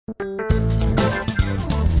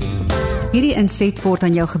Hierdie inset word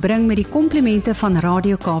aan jou gebring met die komplimente van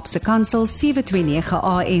Radio Kaapse Kansel 729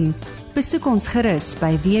 AM. Besoek ons gerus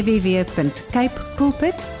by www.cape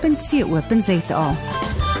pulpit.co.za.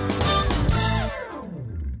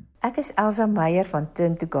 Ek is Elza Meyer van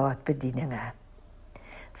Turn to God Bedieninge.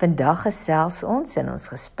 Vandag gesels ons in ons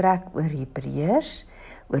gesprek oor Hebreers,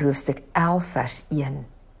 oor hoofstuk 11 vers 1.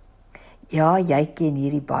 Ja, jy ken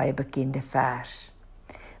hierdie baie bekende vers.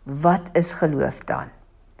 Wat is geloof dan?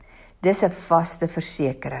 Dis 'n vaste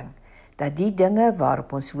versekering dat die dinge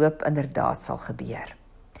waarop ons hoop inderdaad sal gebeur.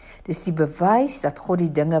 Dis die bewys dat God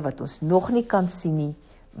die dinge wat ons nog nie kan sien nie,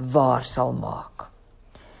 waar sal maak.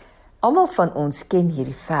 Almal van ons ken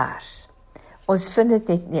hierdie vers. Ons vind dit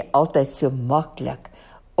net nie altyd so maklik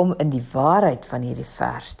om in die waarheid van hierdie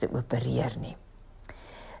vers te opereer nie.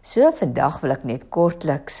 So vandag wil ek net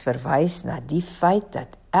kortliks verwys na die feit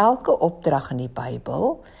dat elke opdrag in die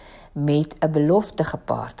Bybel met 'n belofte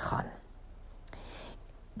gepaard gaan.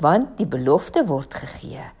 Want die belofte word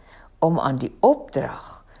gegee om aan die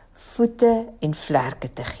opdrag voete en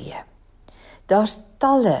vlerke te gee. Daar's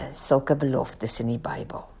talle sulke beloftes in die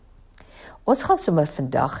Bybel. Ons gaan sommer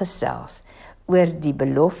vandag gesels oor die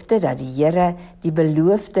belofte dat die Here die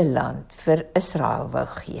beloofde land vir Israel wou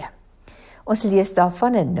gee. Ons lees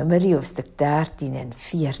daarvan in Numeri hoofstuk 13 en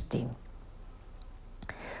 14.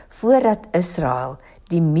 Voordat Israel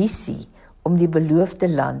die missie om die beloofde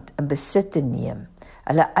land in besit te neem,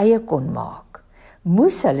 hulle eie kon maak,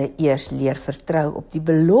 moes hulle eers leer vertrou op die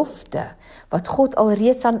belofte wat God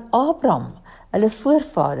alreeds aan Abraham, hulle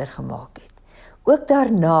voorvader, gemaak het. Ook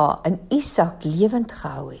daarna in Isak lewend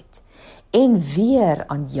gehou het en weer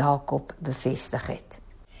aan Jakob bevestig het.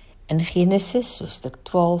 In Genesis hoofstuk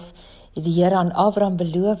 12 het die Here aan Abraham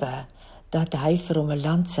beloof dat hy vir hom 'n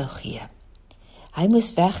land sou gee. Hy moes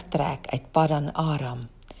wegtrek uit Padan Aram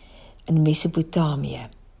in Mesopotamië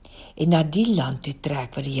en na die land toe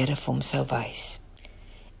trek wat die Here vir hom sou wys.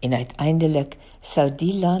 En uiteindelik sou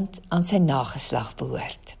die land aan sy nageslag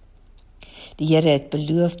behoort. Die Here het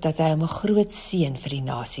beloof dat hy hom 'n groot seën vir die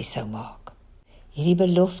nasie sou maak. Hierdie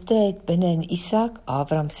belofte het binne in Isak,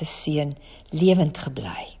 Abraham se seun, lewend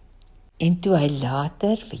gebly. En toe hy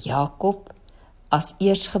later vir Jakob as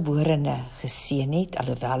eersgeborene geseën het,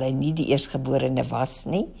 alhoewel hy nie die eersgeborene was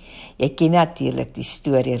nie. Jy ken natuurlik die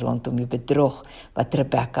storie rondom die bedrog wat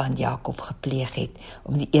Rebekka aan Jakob gepleeg het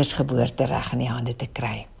om die eersgeboorte reg in die hande te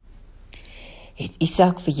kry. Het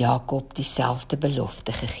Isak vir Jakob dieselfde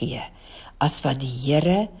belofte gegee as wat die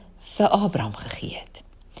Here vir Abraham gegee het.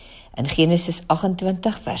 In Genesis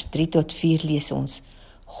 28 vers 3 tot 4 lees ons: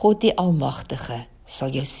 God die Almagtige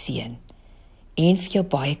sal jou seën en vir jou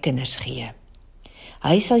baie kinders gee.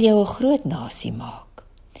 Hy sal jou 'n groot nasie maak.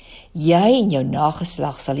 Jy en jou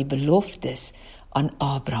nageslag sal die beloftes aan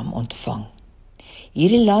Abraham ontvang.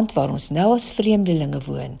 Hierdie land waar ons nou as vreemdelinge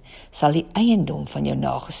woon, sal die eiendom van jou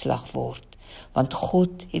nageslag word, want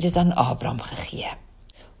God het dit aan Abraham gegee.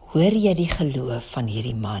 Hoor jy die geloof van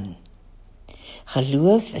hierdie man?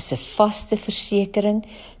 Geloof is 'n vaste versekering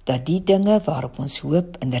dat die dinge waarop ons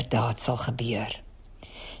hoop inderdaad sal gebeur.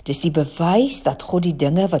 Dis die bewys dat God die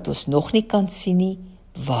dinge wat ons nog nie kan sien nie,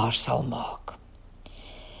 waar sal maak.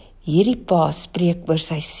 Hierdie pa spreek oor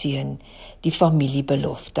sy seun die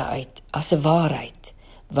familiebelofte uit as 'n waarheid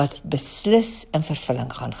wat beslis in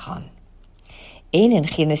vervulling gaan. En in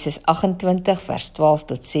Genesis 28 vers 12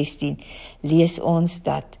 tot 16 lees ons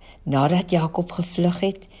dat nadat Jakob gevlug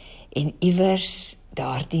het en iewers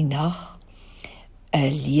daardie nag 'n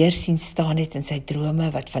leer sien staan het in sy drome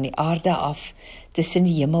wat van die aarde af tussen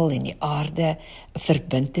die hemel en die aarde 'n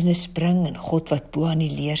verbintenis bring en God wat bo aan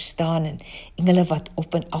die leer staan en engele wat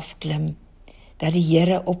op en af klim, dat die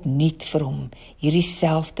Here opnuut vir hom hierdie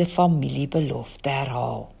selfde familiebelofte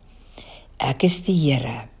herhaal. Ek is die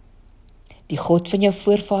Here, die God van jou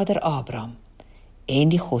voorvader Abraham en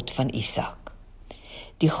die God van Isak.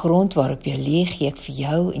 Die grond waarop jy lê gee ek vir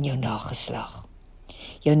jou en jou nageslag.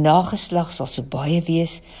 Jou nageslag sal so baie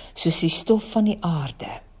wees soos die stof van die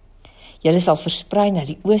aarde. Julle sal versprei na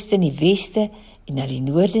die ooste en die weste en na die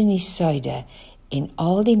noorde en die suide, en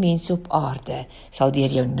al die mense op aarde sal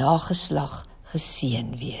deur jou nageslag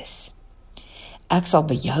geseën wees. Ek sal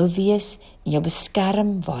by jou wees en jou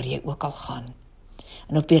beskerm waar jy ook al gaan.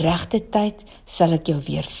 En op die regte tyd sal ek jou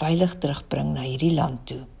weer veilig terugbring na hierdie land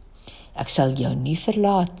toe. Ek sal jou nie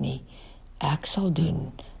verlaat nie, ek sal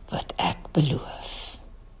doen wat ek beloof.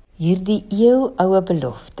 Hierdie eeuoue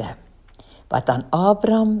belofte, wat aan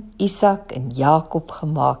Abraham, Isak en Jakob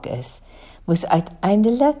gemaak is, moes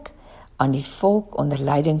uiteindelik aan die volk onder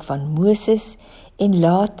leiding van Moses en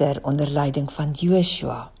later onder leiding van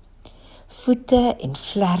Joshua voete en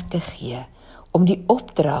vlerke gee om die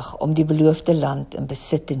opdrag om die beloofde land in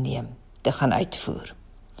besit te neem, te gaan uitvoer.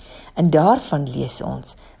 En daarvan lees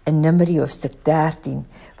ons in Numeri hoofstuk 13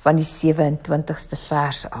 van die 27ste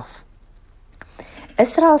vers af.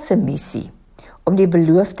 Israel se missie om die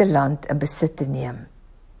beloofde land in besit te neem,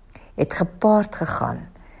 het gepaard gegaan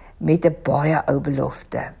met 'n baie ou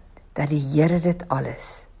belofte, dat die Here dit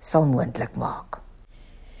alles sal moontlik maak.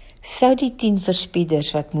 Sou die 10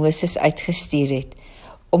 verspieders wat Moses uitgestuur het,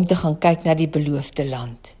 om te gaan kyk na die beloofde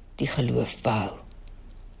land, die geloof behou?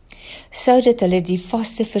 Sou dit hulle die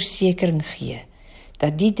vaste versekering gee,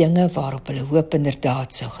 dat die dinge waarop hulle hoop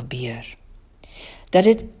inderdaad sou gebeur? Dat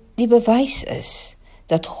dit die bewys is,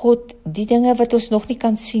 dat God die dinge wat ons nog nie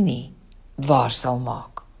kan sien nie, waar sal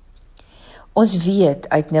maak? Ons weet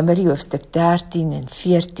uit Numeri hoofstuk 13 en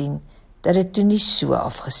 14, dat dit toe nie so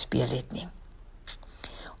afgespeel het nie.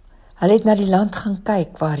 Hulle het na die land gaan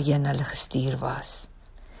kyk waarheen hulle gestuur was.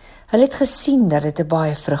 Hulle het gesien dat dit 'n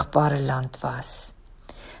baie vrugbare land was.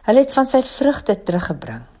 Hulle het van sy vrugte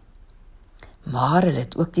teruggebring. Maar hulle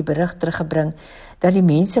het ook die berig teruggebring dat die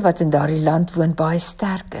mense wat in daardie land woon baie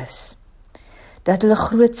sterk is. Dat hulle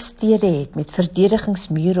groot stede het met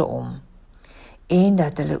verdedigingsmure om en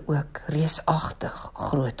dat hulle ook reusagtig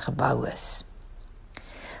groot gebou is.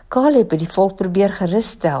 Caleb het die volk probeer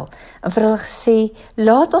geruststel en vir hulle gesê,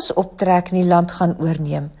 laat ons optrek en die land gaan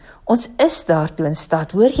oorneem. Ons is daartoe in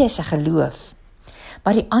staat, hoor jy sy geloof?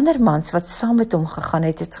 Maar die ander mans wat saam met hom gegaan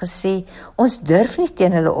het, het gesê, ons durf nie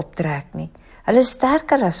teen hulle optrek nie. Hulle is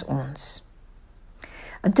sterker as ons.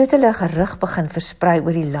 En toe het hulle 'n gerug begin versprei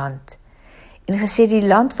oor die land en gesê, die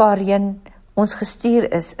land waarheen ons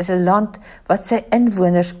gestuur is 'n land wat sy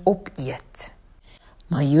inwoners opeet.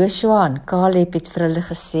 Maar Joshua en Caleb het vir hulle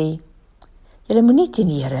gesê, julle moenie teen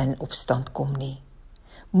die Here in opstand kom nie.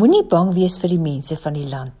 Moenie bang wees vir die mense van die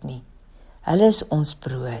land nie. Hulle is ons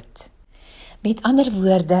brood. Met ander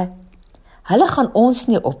woorde, hulle gaan ons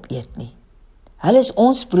nie opeet nie. Hulle is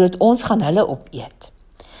ons brood, ons gaan hulle opeet.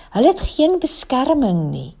 Hulle het geen beskerming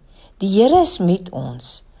nie. Die Here is met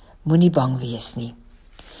ons. Moenie bang wees nie.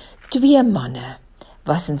 2 manne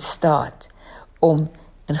was in staat om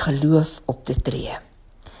in geloof op te tree.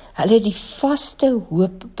 Hulle het die vaste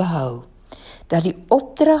hoop behou, dat die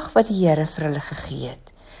opdrag wat die Here vir hulle gegee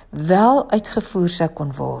het, wel uitgevoer sou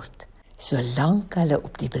kon word, solank hulle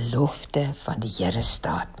op die belofte van die Here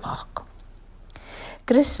staat maak.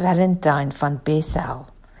 Chris Valentine van Bethel,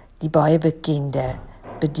 die baie bekende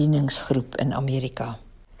bedieningsgroep in Amerika,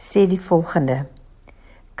 sê die volgende: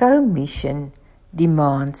 Co-mission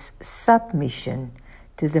demands submission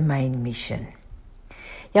to the main mission.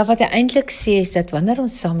 Ja, wat hy eintlik sê is dat wanneer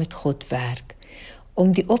ons saam met God werk,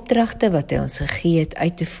 om die opdragte wat hy ons gegee het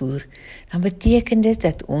uit te voer, dan beteken dit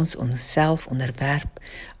dat ons onsself onderwerp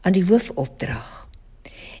aan die hoofopdrag.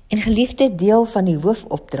 En geliefde, deel van die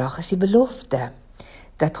hoofopdrag is die belofte,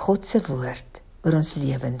 dat God se woord oor ons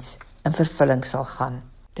lewens in vervulling sal gaan.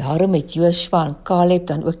 Daarom het Joshua en Caleb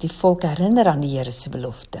dan ook die volk herinner aan die Here se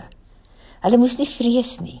belofte. Hulle moes nie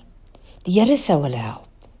vrees nie. Die Here sou hulle help.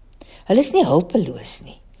 Hulle is nie hulpeloos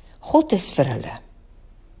nie. God is vir hulle.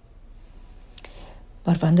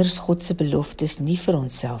 Maar wanneer ons God se beloftes nie vir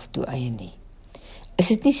onsself toeëien nie,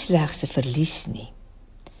 is dit nie slegs 'n verlies nie.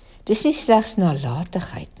 Dis nie slegs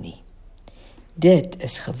nalatigheid nie. Dit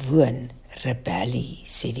is gewoon rebellie,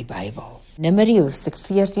 sê die Bybel. Numeri hoofstuk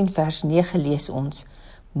 14 vers 9 lees ons,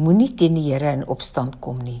 moenie teen die Here in opstand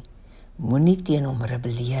kom nie. Moenie teen hom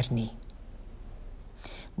rebelleer nie.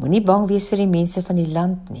 Moenie bang wees vir die mense van die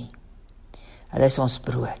land nie. Hulle is ons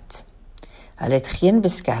brood. Hulle het geen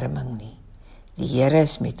beskerming nie. Die Here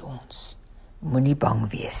is met ons. Moenie bang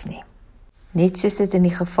wees nie. Net soos dit in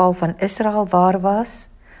die geval van Israel waar was,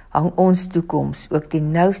 hang ons toekoms ook die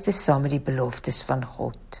nouste saam met die beloftes van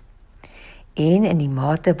God. En in die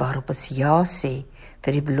mate waarop ons ja sê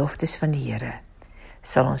vir die beloftes van die Here,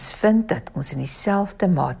 sal ons vind dat ons in dieselfde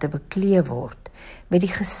mate bekleed word met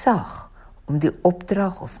die gesag om die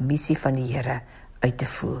opdrag of missie van die Here uit te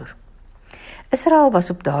voer. Israel was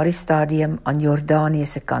op daardie stadium aan Jordanië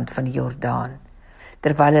se kant van die Jordaan,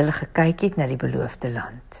 terwyl hulle gekyk het na die beloofde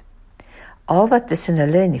land. Al wat tussen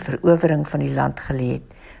hulle en die verowering van die land gelê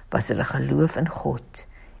het, was hulle geloof in God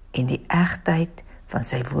en die egtheid van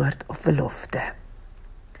sy woord of belofte.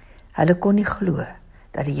 Hulle kon nie glo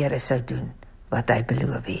dat die Here sou doen wat hy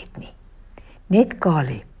beloof het nie. Net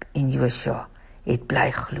Caleb en Joshua het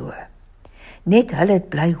bly glo. Net hulle het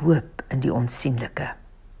bly hoop in die onsienlike.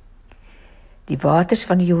 Die waters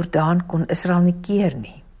van die Jordaan kon Israel nie keer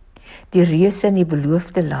nie. Die reuse in die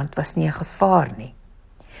beloofde land was nie 'n gevaar nie.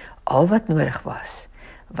 Al wat nodig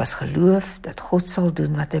was geloof dat God sal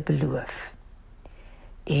doen wat hy beloof.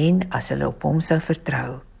 En as hulle op hom sou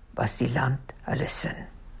vertrou, was die land hulle sin.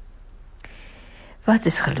 Wat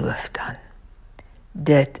is geloof dan?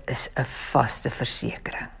 Dit is 'n vaste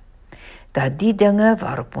versekering dat die dinge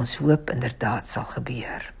waarop ons hoop inderdaad sal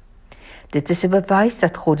gebeur. Dit is 'n bewys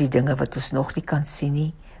dat God die dinge wat ons nog nie kan sien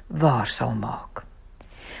nie, waar sal maak.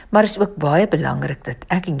 Maar is ook baie belangrik dat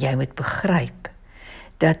ek en jy moet begryp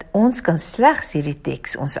dat ons kan slegs hierdie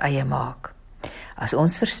teks ons eie maak, as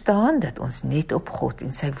ons verstaan dat ons net op God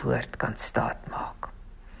en sy woord kan staatmaak.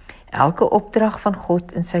 Elke opdrag van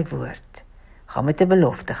God in sy woord gaan met 'n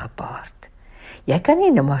belofte gepaard. Jy kan nie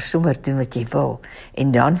net maar sommer doen wat jy wil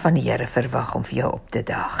en dan van die Here verwag om vir jou op te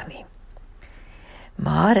daag nie.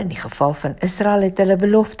 Maar in die geval van Israel het hulle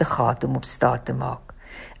belofte gehad om op staat te maak.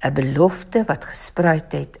 'n Belofte wat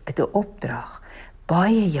gespruit het uit 'n opdrag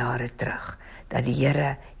baie jare terug, dat die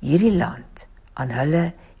Here hierdie land aan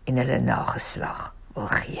hulle en hulle nageslag wil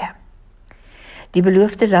gee. Die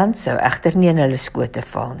beloofde land sou egter nie in hulle skote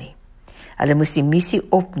val nie. Hulle moes die missie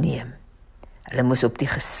opneem. Hulle moes op die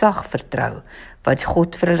gesag vertrou wat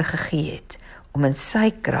God vir hulle gegee het, om in sy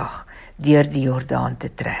krag deur die Jordaan te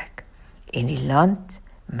trek en die land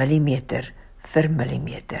millimeter vir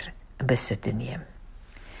millimeter in besit te neem.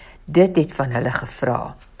 Dit het van hulle gevra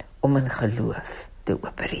om in geloof te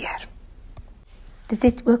opereer. Dit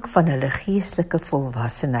het ook van hulle geestelike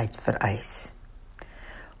volwassenheid vereis.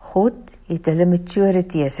 God het hulle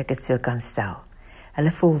maturity, as ek dit so kan stel,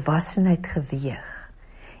 hulle volwassenheid geweeg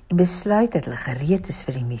en besluit dat hulle gereed is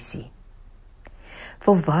vir die missie.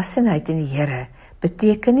 Volwassenheid in die Here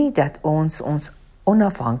beteken nie dat ons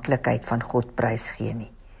onafhanklikheid van God prysgee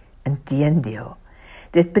nie. Inteendeel,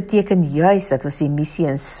 dit beteken juis dat ons die missie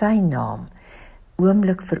in sy naam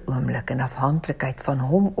oomblik vir oomblik in afhanklikheid van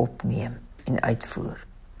hom opneem en uitvoer.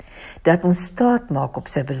 Dat ons staat maak op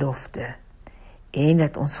sy belofte en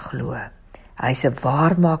dat ons glo, hy is 'n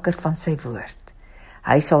waarmaker van sy woord.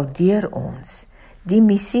 Hy sal deur ons die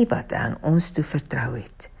missie wat hy aan ons toe vertrou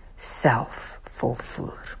het, self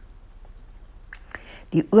volvoer.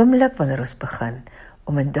 Die oomblik wanneer ons begin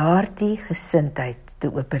om in daardie gesindheid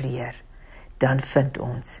te opereer, dan vind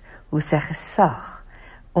ons hoe sy gesag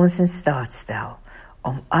ons in staat stel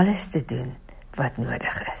om alles te doen wat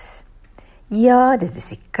nodig is. Ja, dit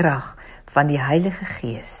is die krag van die Heilige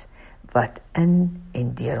Gees wat in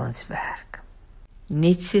en deur ons werk.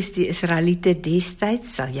 Net soos die Israeliete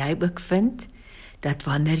destyds sal jy ook vind dat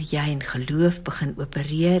wanneer jy in geloof begin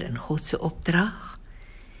opereer in God se opdrag,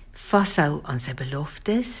 vashou aan sy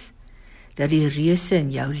beloftes, dat die reuse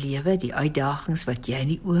in jou lewe, die uitdagings wat jy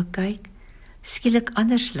in die oë kyk, skielik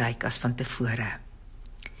anders lyk as van tevore.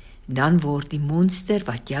 Dan word die monster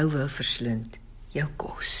wat jou wou verslind, jou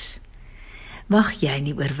kos. Mag jy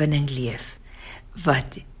in die oorwinning leef,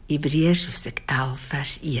 wat Hebreers hoofstuk 11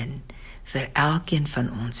 vers 1 vir elkeen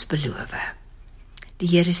van ons beloof. Die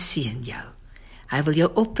Here seën jou. Hy wil jou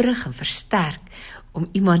oprig en versterk om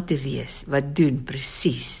iemand te wees wat doen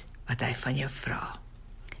presies wat hy van jou vra.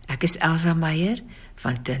 Ek is Elza Meyer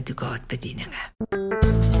van Turn to God bedieninge.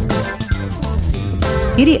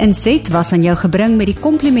 Hierdie inset was aan jou gebring met die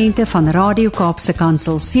komplimente van Radio Kaapse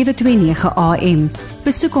Kansel 729 AM.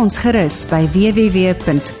 Besoek ons gerus by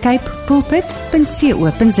www.cape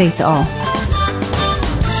pulpit.co.za.